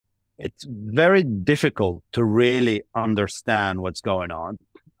it's very difficult to really understand what's going on.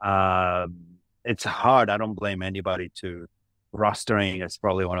 It's hard. I don't blame anybody to rostering is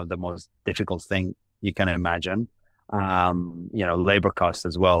probably one of the most difficult things you can imagine. Labor costs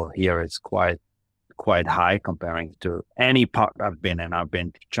as well here is quite high comparing to any part I've been in. I've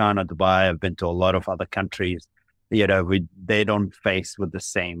been to China, Dubai, I've been to a lot of other countries. They don't face with the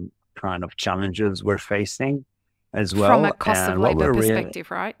same kind of challenges we're facing as well. From a cost of labor perspective,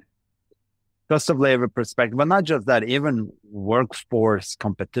 right? Cost of labor perspective, but not just that, even workforce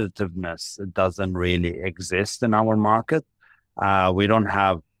competitiveness doesn't really exist in our market. We don't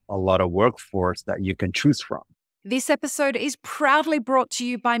have a lot of workforce that you can choose from. This episode is proudly brought to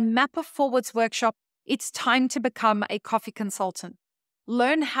you by Mapper Forward's workshop. It's time to become a coffee consultant.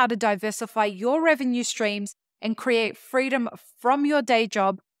 Learn how to diversify your revenue streams and create freedom from your day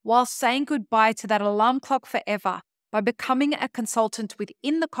job while saying goodbye to that alarm clock forever by becoming a consultant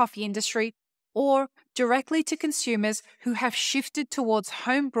within the coffee industry or directly to consumers who have shifted towards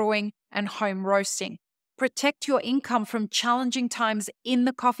home brewing and home roasting. Protect your income from challenging times in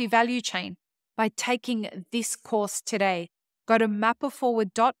the coffee value chain by taking this course today. Go to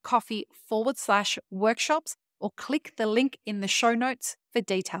mapperforward.coffee/workshops or click the link in the show notes for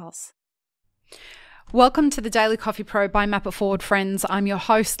details. Welcome to the Daily Coffee Pro by Mapper Forward, friends. I'm your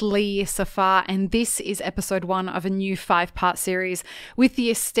host, Lee Safar, and this is episode 1 of a new 5-part series with the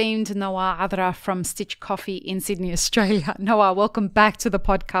esteemed Nawar Adra from Stitch Coffee in Sydney, Australia. Nawar, welcome back to the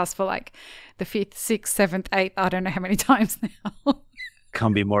podcast for like the 5th, 6th, 7th, 8th, I don't know how many times now.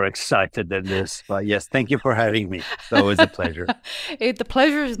 Can't be more excited than this, but yes, thank you for having me. It's always a pleasure. The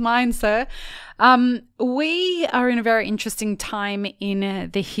pleasure is mine, sir. We are in a very interesting time in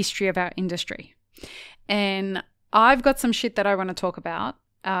the history of our industry. And I've got some shit that I want to talk about,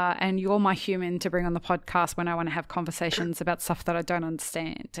 and you're my human to bring on the podcast when I want to have conversations about stuff that I don't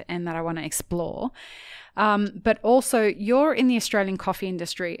understand and that I want to explore. But also, you're in the Australian coffee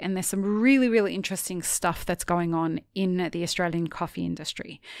industry, and there's some really, really interesting stuff that's going on in the Australian coffee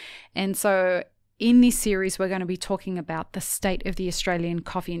industry. And so in this series, we're going to be talking about the state of the Australian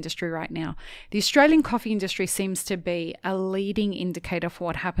coffee industry right now. The Australian coffee industry seems to be a leading indicator for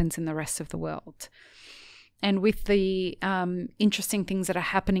what happens in the rest of the world. And with the interesting things that are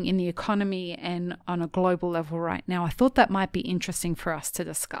happening in the economy and on a global level right now, I thought that might be interesting for us to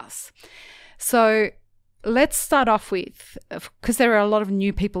discuss. So let's start off with, because there are a lot of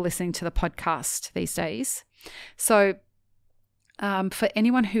new people listening to the podcast these days. So for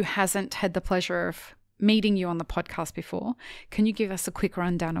anyone who hasn't had the pleasure of meeting you on the podcast before, can you give us a quick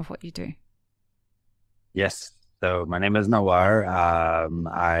rundown of what you do? Yes. So my name is Nawar.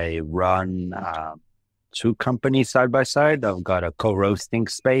 I run 2 companies side by side. I've got a co-roasting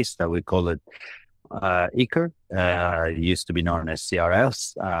space that we call it ECRE. It used to be known as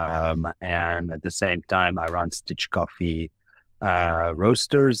CRS. And at the same time, I run Stitch Coffee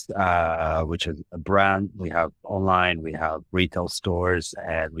Roasters, which is a brand. We have online, we have retail stores,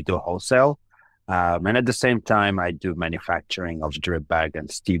 and we do wholesale. And at the same time, I do manufacturing of drip bag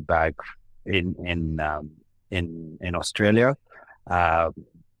and steep bag in Australia.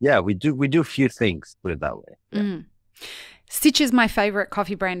 We do a few things, put it that way. Mm. Stitch is my favorite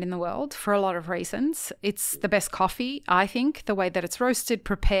coffee brand in the world for a lot of reasons. It's the best coffee, I think, the way that it's roasted,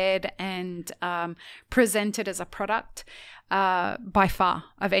 prepared, and presented as a product by far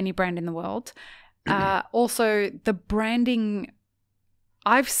of any brand in the world. Also, the branding,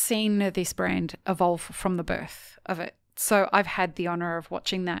 I've seen this brand evolve from the birth of it. So I've had the honor of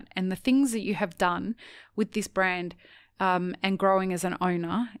watching that. And the things that you have done with this brand and growing as an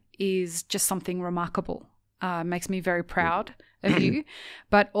owner is just something remarkable. Makes me very proud of you,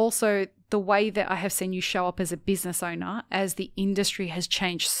 but also the way that I have seen you show up as a business owner as the industry has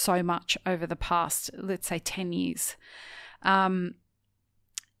changed so much over the past, let's say 10 years,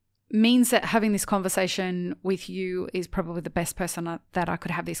 means that having this conversation with you is probably the best person that I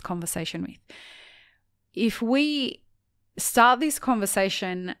could have this conversation with. If we start this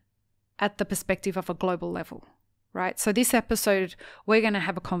conversation at the perspective of a global level, right? So this episode, we're going to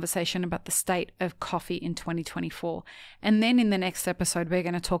have a conversation about the state of coffee in 2024. And then in the next episode, we're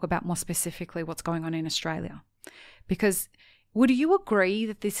going to talk about more specifically what's going on in Australia. Because would you agree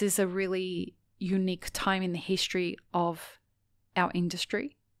that this is a really unique time in the history of our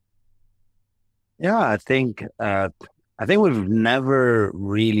industry? Yeah, I think we've never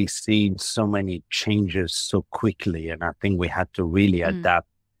really seen so many changes so quickly. And I think we had to really adapt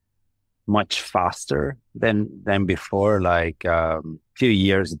much faster than before. Like a few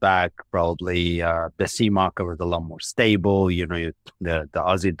years back, probably the C market was a lot more stable. The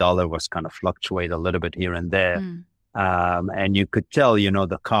Aussie dollar was kind of fluctuate a little bit here and there. And you could tell,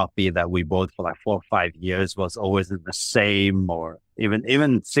 the coffee that we bought for like 4 or 5 years was always in the same, or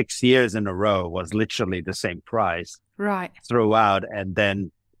even 6 years in a row was literally the same price Right. throughout. And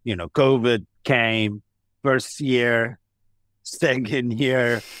then, COVID came, first year, second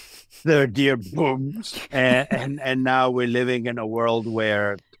year, third year, boom. And now we're living in a world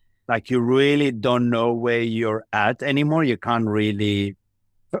where like you really don't know where you're at anymore. You can't really,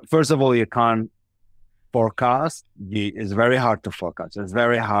 first of all, you can't forecast. It's very hard to forecast. It's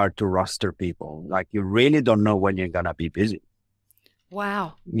very hard to roster people. Like you really don't know when you're gonna be busy.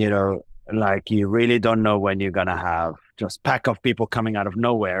 Wow. Like you really don't know when you're gonna have just pack of people coming out of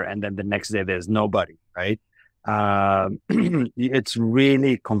nowhere, and then the next day there's nobody, right? It's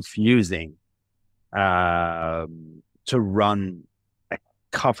really confusing to run a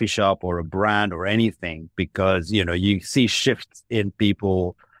coffee shop or a brand or anything, because you see shifts in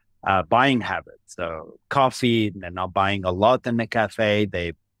people buying habits. So coffee, they're not buying a lot in the cafe,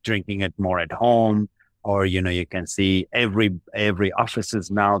 they drinking it more at home. Or you can see every offices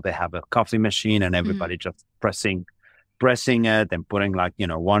now they have a coffee machine, and everybody just pressing it and putting like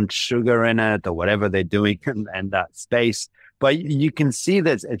one sugar in it or whatever they're doing in that space. But you can see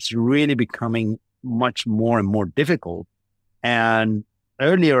that it's really becoming much more and more difficult. And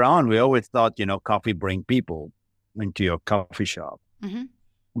earlier on, we always thought coffee bring people into your coffee shop. Mm-hmm.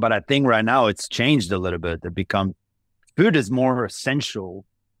 But I think right now it's changed a little bit. It become food is more essential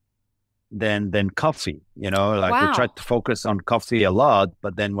than coffee. Like we Wow. tried to focus on coffee a lot,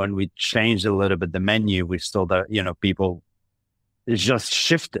 but then when we changed a little bit the menu, we saw that people, it's just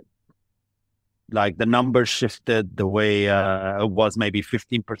shifted. Like the numbers shifted the way it was maybe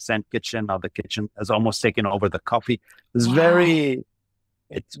 15% kitchen. Now the kitchen has almost taken over the coffee. Wow.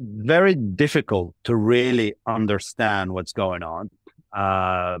 It's very difficult to really understand what's going on.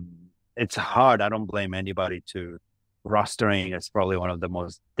 It's hard. I don't blame anybody to rostering is probably one of the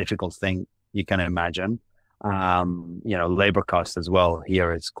most difficult thing you can imagine. Labor costs as well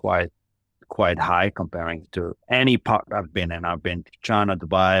here is quite high comparing to any part I've been in. I've been to China,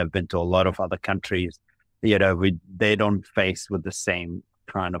 Dubai, I've been to a lot of other countries. They don't face with the same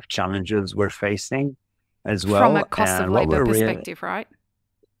kind of challenges we're facing as well. From a cost of And what labor we're really perspective, right?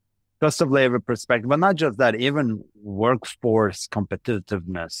 cost of labor perspective, but not just that, even workforce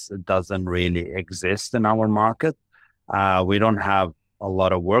competitiveness doesn't really exist in our market. We don't have a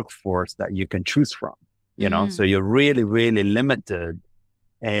lot of workforce that you can choose from, so you're really, really limited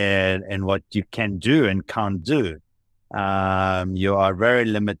in what you can do and can't do. You are very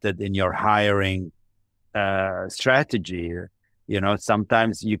limited in your hiring strategy.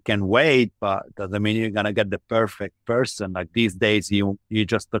 Sometimes you can wait, but doesn't mean you're gonna get the perfect person. Like these days, you're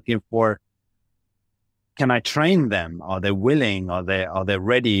just looking for, can I train them? Are they willing? Are they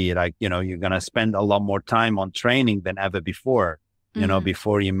ready? Like, you're gonna spend a lot more time on training than ever before.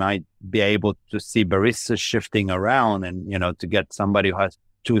 Before you might be able to see baristas shifting around, and to get somebody who has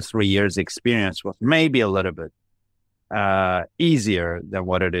 2-3 years experience was maybe a little bit easier than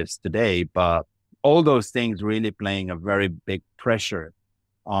what it is today. But all those things really playing a very big pressure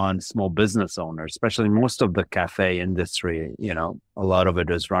on small business owners, especially most of the cafe industry. A lot of it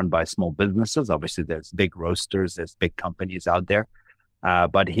is run by small businesses. Obviously, there's big roasters, there's big companies out there.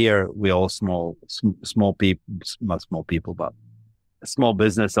 But here we all small people, not small people, but small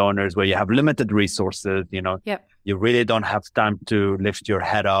business owners where you have limited resources. Yep. You really don't have time to lift your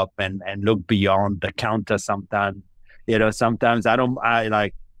head up and look beyond the counter sometimes. Sometimes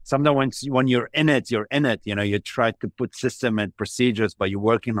sometimes when you're in it, you try to put system and procedures, but you're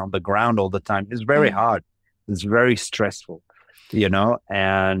working on the ground all the time. It's very hard. It's very stressful,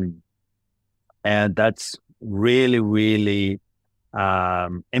 and that's really, really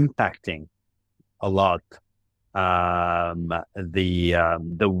impacting a lot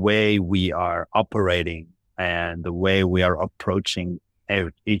the way we are operating and the way we are approaching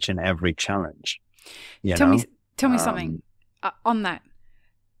each and every challenge. Tell me something on that.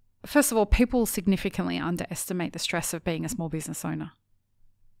 First of all, people significantly underestimate the stress of being a small business owner.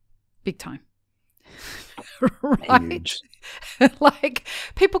 Big time. Right? Huge. Like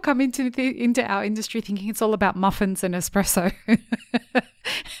people come into our industry thinking it's all about muffins and espresso.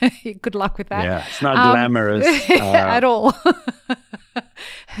 Good luck with that. Yeah, it's not glamorous at all.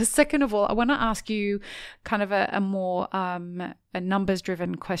 Second of all, I want to ask you kind of a more a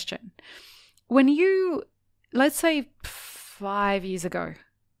numbers-driven question. When you, let's say 5 years ago,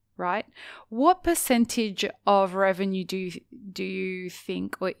 right? What percentage of revenue do you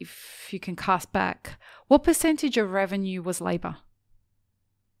think, or if you can cast back, what percentage of revenue was labor?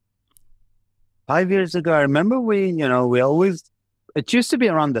 5 years ago, I remember we always it used to be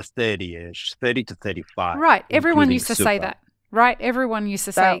around the 30-ish, 30 to 35, Right. Everyone including used to say super. that. Right. Everyone used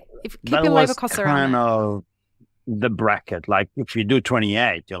to That say, if keep that your labor was costs around kind that. of the bracket. Like if you do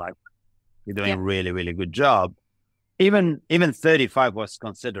 28, you're like, you're doing a Yep. really, really good job. Even 35 was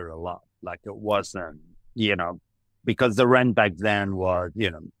considered a lot. Like it wasn't, you know, because the rent back then was,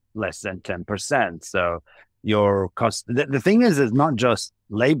 less than 10%. So your cost, the thing is not just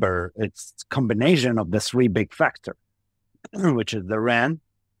labor, it's combination of the three big factor, which is the rent,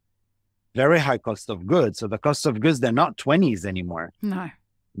 very high cost of goods. So the cost of goods, they're not 20s anymore. No.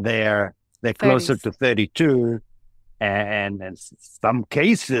 They're closer 30s. to 32. And in some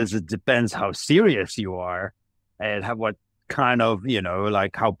cases, it depends how serious you are and what kind of,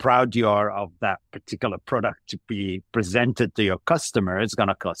 like how proud you are of that particular product to be presented to your customer. It's going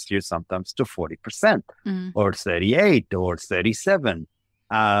to cost you sometimes to 40% Mm. or 38 or 37.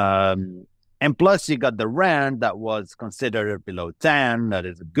 And plus you got the rent that was considered below 10. That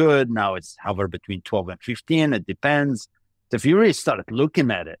is good. Now it's hover between 12 and 15. It depends. So if you really start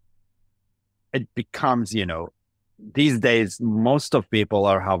looking at it, it becomes, these days, most of people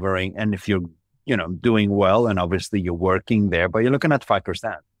are hovering. And if you're, doing well, and obviously you're working there, but you're looking at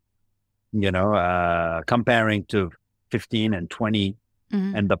 5%, comparing to 15 and 20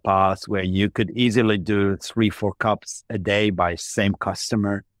 in the past, where you could easily do 3-4 cups a day by same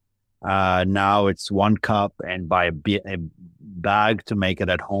customer. Now it's 1 cup and buy a bag to make it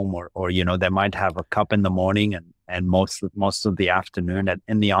at home, or they might have a cup in the morning and most of the afternoon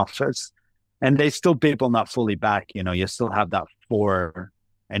in the office. And they still people not fully back. You still have that 4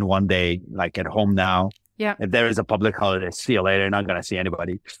 in one day, like at home now. Yeah. If there is a public holiday, see you later. You're not going to see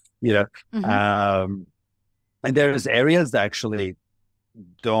anybody, And there's areas that actually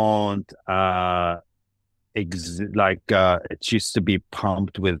don't it used to be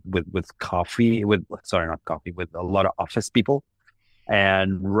pumped with coffee, with a lot of office people.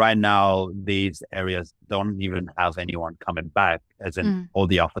 And right now, these areas don't even have anyone coming back, as in all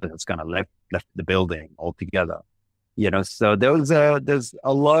the offices kind of left the building altogether. So there's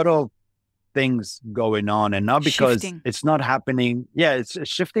a lot of things going on, and not because Shifting. it's not happening. Yeah, it's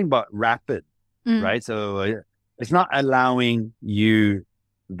shifting, but rapid, right? So it's not allowing you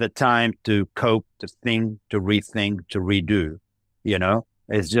the time to cope, to think, to rethink, to redo.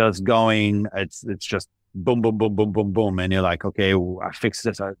 It's just going. It's just boom, boom, boom, boom, boom, boom. And you're like, okay, I fixed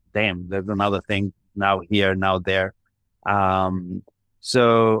this. Damn, there's another thing now here, now there.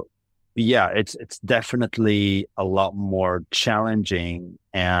 So yeah, it's definitely a lot more challenging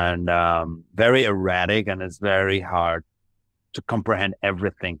and very erratic, and it's very hard to comprehend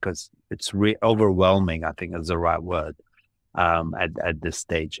everything because it's overwhelming, I think is the right word, at this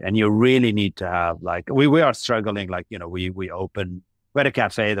stage. And you really need to have, like, we are struggling, like, we had a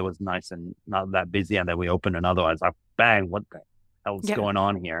cafe that was nice and not that busy, and then we opened another one. It's like, bang, what the hell's going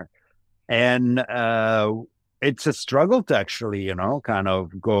on here? And it's a struggle to actually, kind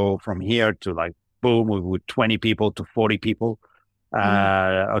of go from here to like, boom, with 20 people to 40 people.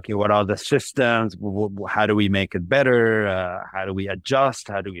 Okay, what are the systems? How do we make it better? How do we adjust?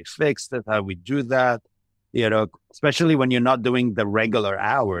 How do we fix it? How do we do that? Especially when you're not doing the regular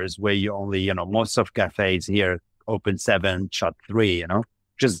hours where you only, most of cafes here open 7, shut 3,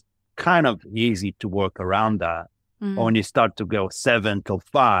 which is kind of easy to work around that. But when you start to go 7 till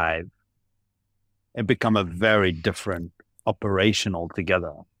 5, it become a very different operation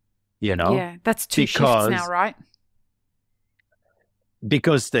altogether, Yeah, that's 2 shifts now, right?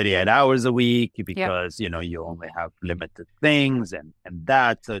 Because 38 hours a week, because, you only have limited things and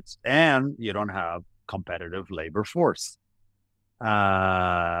that, and you don't have competitive labor force. And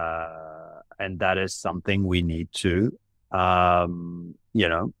that is something we need to,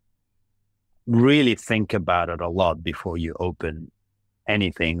 really think about it a lot before you open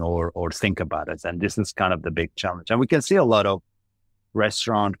anything or think about it. And this is kind of the big challenge. And we can see a lot of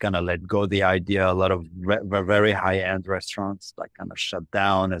restaurant kind of let go the idea. A lot of very high-end restaurants like kind of shut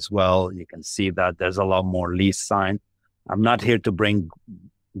down as well. You can see that there's a lot more lease signed. I'm not here to bring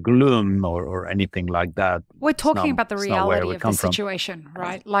gloom or anything like that. We're talking about the reality of the situation,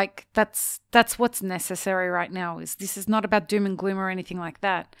 right? Like that's what's necessary right now. This is not about doom and gloom or anything like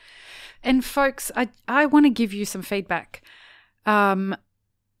that. And folks, I want to give you some feedback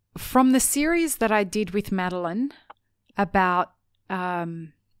from the series that I did with Madeline about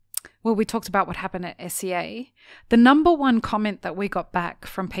we talked about what happened at SCA. The number one comment that we got back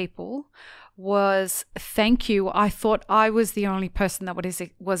from people was, thank you. I thought I was the only person that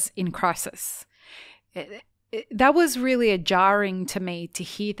was in crisis. That was really jarring to me to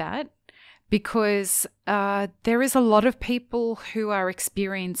hear that, because there is a lot of people who are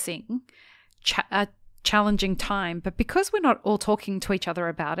experiencing challenging time, but because we're not all talking to each other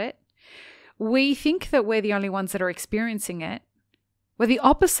about it, we think that we're the only ones that are experiencing it. Well, the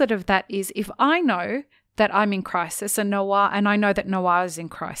opposite of that is if I know that I'm in crisis and I know that Nawar is in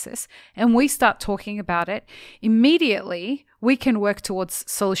crisis, and we start talking about it, immediately we can work towards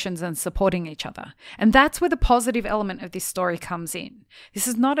solutions and supporting each other. And that's where the positive element of this story comes in. This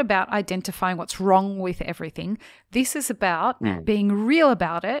is not about identifying what's wrong with everything. This is about being real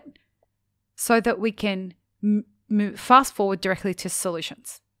about it so that we can move fast forward directly to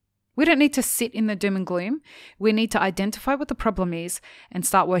solutions. We don't need to sit in the doom and gloom. We need to identify what the problem is and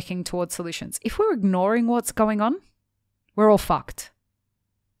start working towards solutions. If we're ignoring what's going on, we're all fucked.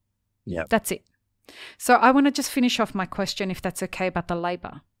 Yeah. That's it. So I want to just finish off my question, if that's okay, about the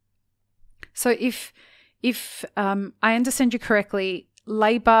labor. So if I understand you correctly,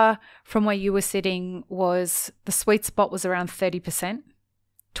 labor from where you were sitting was, the sweet spot was around 30%.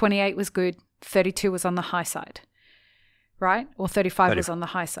 28 was good. 32 was on the high side. Right? Or 35 was on the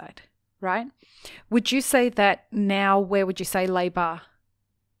high side, right? Would you say that now, where would you say labor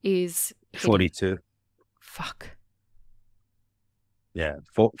is hitting? 42. Fuck. Yeah,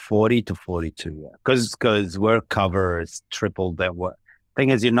 40 to 42, yeah. Because work covers triple that. What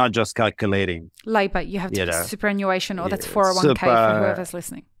thing is, you're not just calculating labor, you have to do superannuation, or that's 401k for whoever's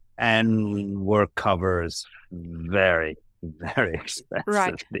listening. And work covers very, very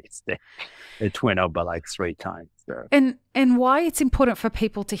expensive these days. It went up by like 3 times. So. And why it's important for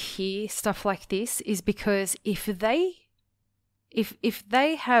people to hear stuff like this is because if they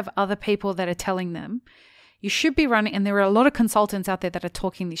have other people that are telling them you should be running, and there are a lot of consultants out there that are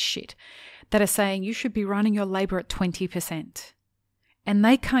talking this shit, that are saying you should be running your labor at 20%, and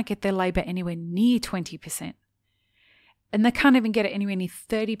they can't get their labor anywhere near 20%, and they can't even get it anywhere near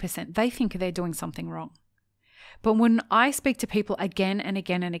 30%. They think they're doing something wrong. But when I speak to people again and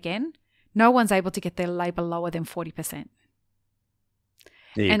again and again, no one's able to get their labor lower than 40%.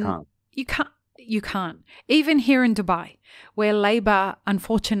 Yeah, You can't. Even here in Dubai, where labor,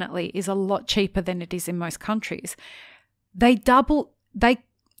 unfortunately, is a lot cheaper than it is in most countries, the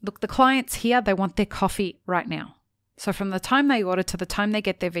clients here, they want their coffee right now. So from the time they order to the time they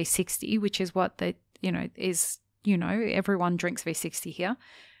get their V60, which is what everyone drinks V60 here,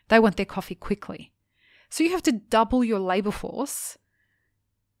 they want their coffee quickly. So you have to double your labor force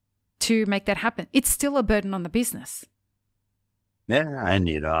to make that happen. It's still a burden on the business. Yeah, and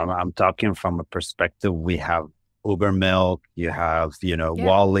I'm talking from a perspective. We have Uber Milk, you have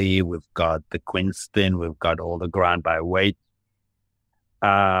Wally, we've got the Quinston, we've got all the grind by weight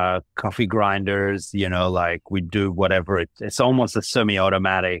coffee grinders. Like we do whatever it's almost a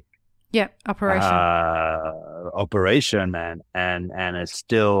semi-automatic operation, man, and it's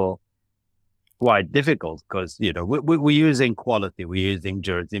still quite difficult because we're using quality, we're using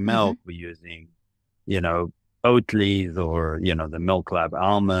Jersey milk, we're using Oatly's or the Milk Lab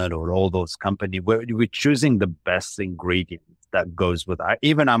almond or all those companies. We're choosing the best ingredients that goes with.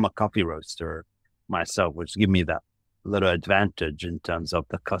 Even I'm a coffee roaster myself, which give me that little advantage in terms of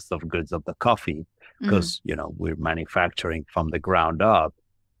the cost of goods of the coffee because we're manufacturing from the ground up.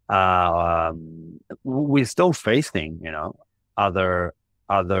 We're still facing other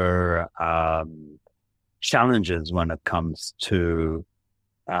challenges when it comes to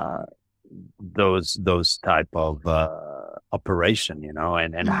those type of operation,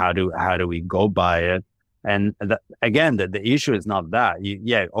 and how do we go by it? And again, the issue is not that.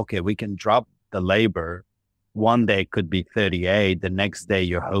 We can drop the labor. One day could be 38. The next day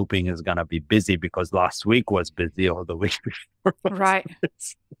you're hoping is going to be busy because last week was busy or the week before. Right.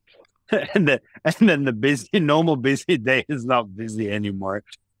 and then the normal busy day is not busy anymore.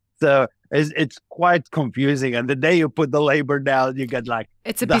 So it's quite confusing. And the day you put the labor down, you get like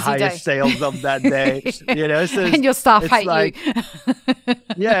it's a the busy highest day. sales of that day. So and your staff hate you.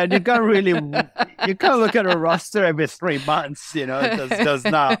 Yeah, and you can't look at a roster every 3 months. It does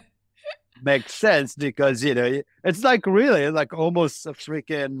not make sense because it's like really like almost a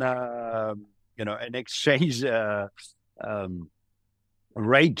freaking an exchange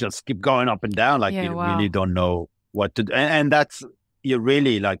rate just keep going up and down. Like you really don't know what to do, and that's. You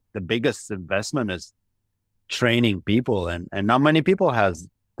really like the biggest investment is training people, and not many people has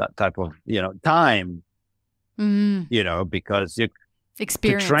that type of time, because you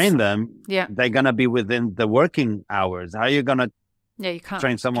experience to train them. Yeah, they're gonna be within the working hours. How are you gonna? You can't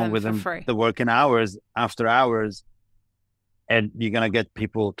train someone within the working hours after hours, and you're gonna get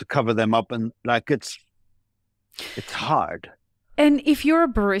people to cover them up, and like it's hard. And if you're a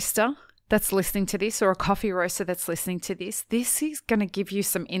barista that's listening to this, or a coffee roaster that's listening to this is going to give you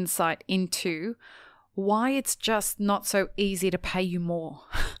some insight into why it's just not so easy to pay you more.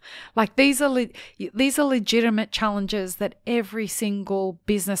 Like these are legitimate challenges that every single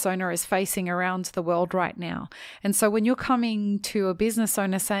business owner is facing around the world right now. And so when you're coming to a business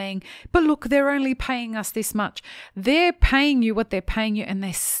owner saying, but look, they're only paying us this much, they're paying you what they're paying you, and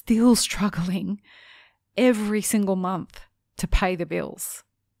they're still struggling every single month to pay the bills.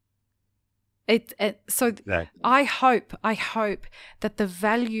 So exactly. I hope that the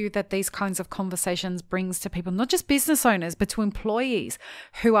value that these kinds of conversations brings to people, not just business owners, but to employees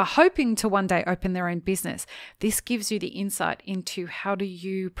who are hoping to one day open their own business, this gives you the insight into how do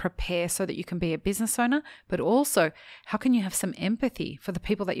you prepare so that you can be a business owner, but also how can you have some empathy for the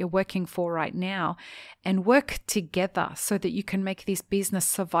people that you're working for right now and work together so that you can make this business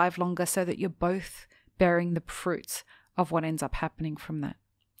survive longer, so that you're both bearing the fruits of what ends up happening from that.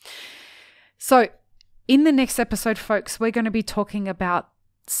 So in the next episode, folks, we're going to be talking about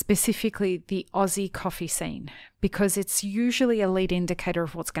specifically the Aussie coffee scene, because it's usually a lead indicator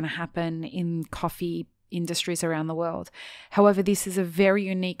of what's going to happen in coffee industries around the world. However, this is a very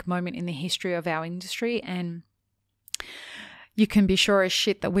unique moment in the history of our industry, and you can be sure as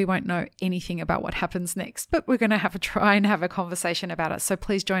shit that we won't know anything about what happens next, but we're going to try and have a conversation about it. So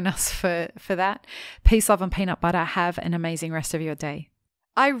please join us for that. Peace, love, and peanut butter. Have an amazing rest of your day.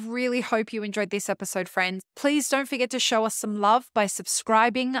 I really hope you enjoyed this episode, friends. Please don't forget to show us some love by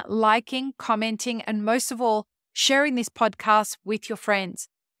subscribing, liking, commenting, and most of all, sharing this podcast with your friends.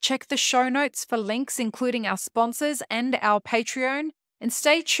 Check the show notes for links, including our sponsors and our Patreon, and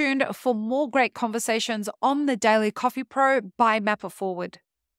stay tuned for more great conversations on the Daily Coffee Pro by Map It Forward.